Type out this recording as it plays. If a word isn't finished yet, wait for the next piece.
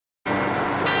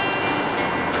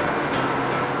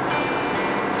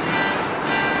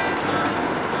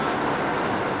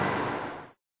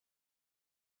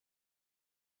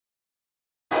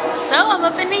I'm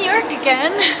up in New York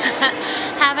again.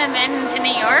 Haven't been to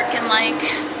New York in like,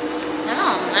 I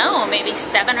don't know, maybe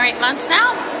 7 or 8 months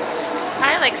now.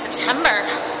 Probably like September.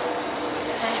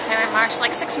 February, March,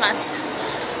 like 6 months.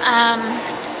 I'm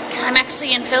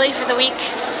actually in Philly for the week,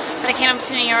 but I came up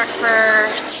to New York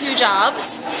for 2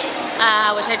 jobs,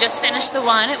 which I just finished the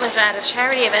one. It was at a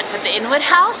charity event for the Inwood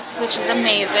House, which is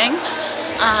amazing.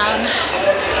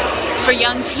 For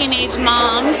young teenage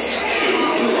moms.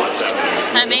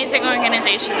 An amazing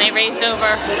organization. They raised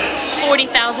over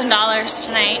 $40,000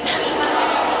 tonight.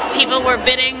 People were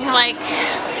bidding like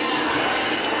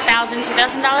 $1,000,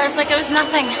 $2,000 like it was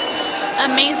nothing.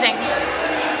 Amazing.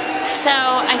 So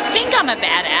I think I'm a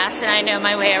badass and I know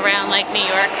my way around like New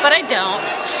York, but I don't.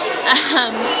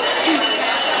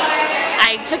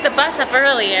 I took the bus up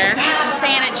earlier. I'm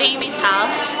staying at Jamie's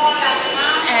house,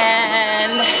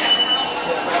 and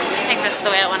I think this is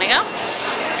the way I want to go.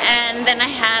 And then I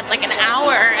had like an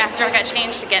hour after I got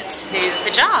changed to get to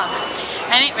the job.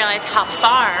 I didn't realize how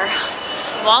far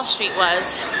Wall Street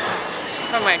was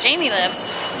from where Jamie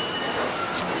lives.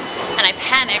 And I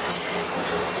panicked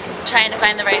trying to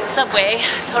find the right subway.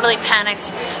 Totally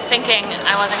panicked, thinking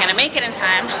I wasn't going to make it in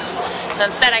time. So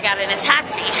instead I got in a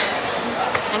taxi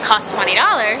and cost $20,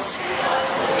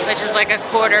 which is like a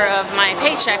quarter of my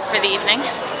paycheck for the evening.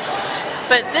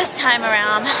 But this time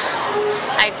around,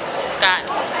 I got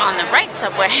on the right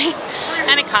subway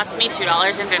and it cost me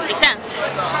 $2.50.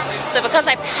 So because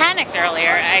I panicked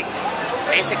earlier, I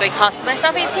basically cost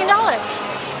myself $18.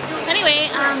 Anyway,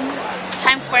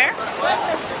 Times Square.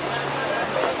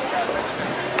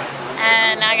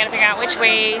 And now I gotta figure out which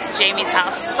way to Jamie's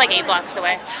house. It's like 8 blocks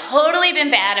away. I've totally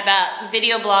been bad about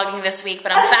video blogging this week,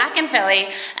 but I'm back in Philly,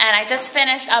 and I just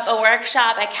finished up a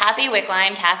workshop at Kathy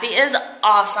Wickline. Kathy is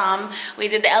awesome. We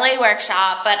did the LA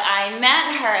workshop, but I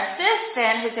met her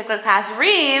assistant who took the class,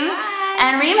 Reem.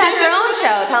 And Reem has her own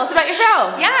show. Tell us about your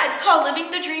show. Yeah, it's called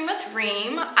Living the Dream with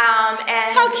Reem.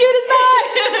 And how cute is that?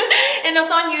 And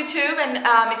it's on YouTube, and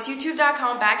it's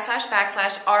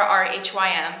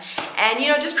youtube.com//RRHYM. And, you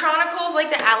know, just chronicles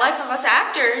like the life of us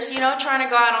actors, you know, trying to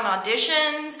go out on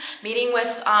auditions, meeting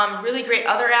with really great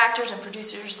other actors and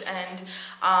producers and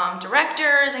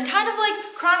directors, and kind of like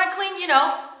chronicling, you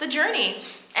know, the journey.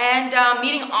 And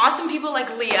meeting awesome people like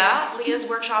Leah. Leah's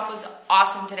workshop was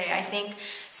awesome today. I think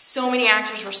so many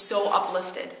actors were so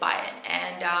uplifted by it,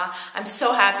 and I'm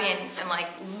so happy and like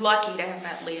lucky to have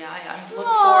met Leah. I look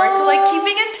forward to like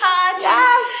keeping in touch.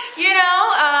 Yes.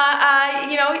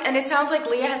 And, you know, and it sounds like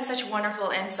Leah has such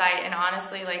wonderful insight, and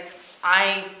honestly, like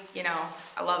I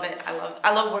love it.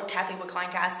 I love work Kathy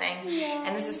Wickline casting,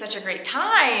 and this is such a great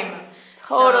time.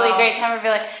 Totally great time of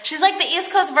your life. She's like the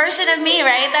East Coast version of me,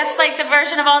 right? That's like the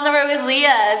version of On the Road with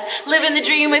Leah's Living the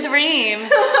Dream with Reem,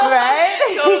 right?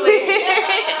 Totally.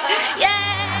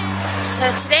 Yay!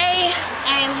 So today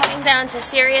I am heading down to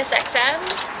Sirius XM.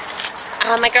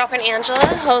 My girlfriend Angela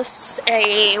hosts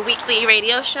a weekly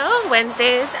radio show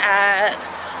Wednesdays at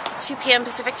 2 p.m.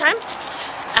 Pacific time.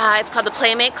 It's called the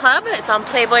Playmate Club. It's on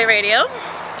Playboy Radio.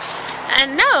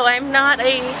 And no, I'm not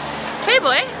a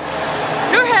Playboy,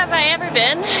 nor have I ever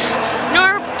been,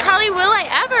 nor probably will I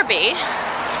ever be,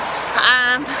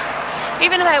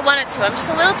 even if I wanted to. I'm just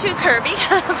a little too curvy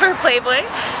for Playboy,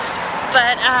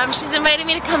 but she's invited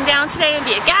me to come down today and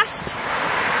be a guest,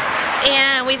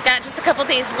 and we've got just a couple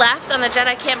days left on the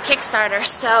Jedi Camp Kickstarter,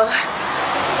 so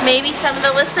maybe some of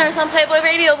the listeners on Playboy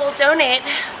Radio will donate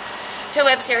to a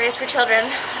web series for children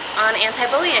on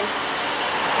anti-bullying.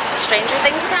 Stranger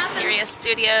things have happened. Sirius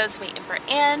Studios, waiting for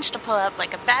Ange to pull up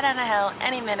like a bat on a hill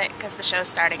any minute because the show's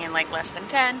starting in like less than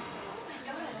 10.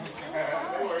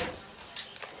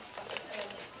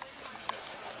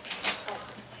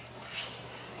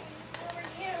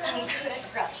 I'm good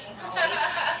at rushing always.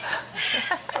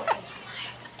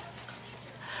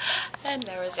 And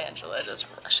there was Angela just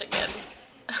rushing in.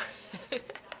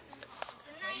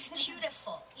 It's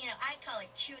beautiful. You know, I call it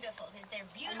cutiful because they're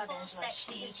beautiful,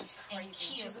 sexy, and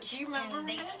cute. Do you remember and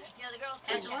they, you know, the girls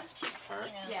project. Her?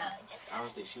 You know, Yeah. just, I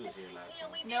don't think she was here last time.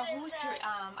 no, No, who was here? It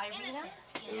Irina? was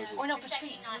just- Or no,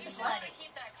 Patrice. Was it black?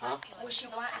 Huh? Was she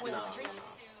black? Was it No.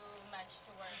 Patrice?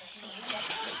 So you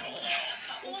texted me.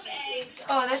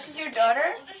 Oh, this is your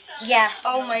daughter? Yeah.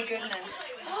 Oh my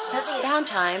goodness.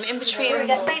 Downtime in between.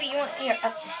 Baby, you want here?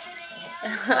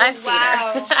 I've seen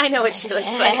her. I know what she looks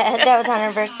like. That was on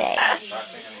her birthday.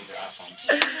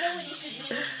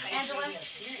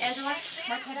 Angela?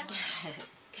 Marquetta?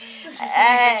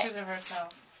 Pictures of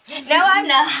herself. No, I'm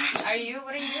not. Are you?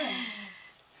 What are you doing?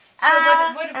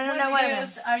 I don't know what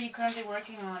videos are you currently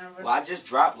working on? Or Well, I just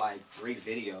dropped like 3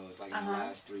 videos like in the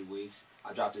last 3 weeks.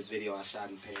 I dropped this video I shot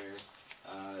in Paris.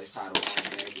 It's titled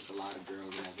On Deck. It's a lot of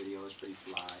girls in that video. It's pretty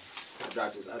fly. I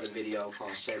dropped this other video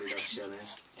called Shut It Up Chillin',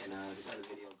 and this other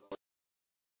video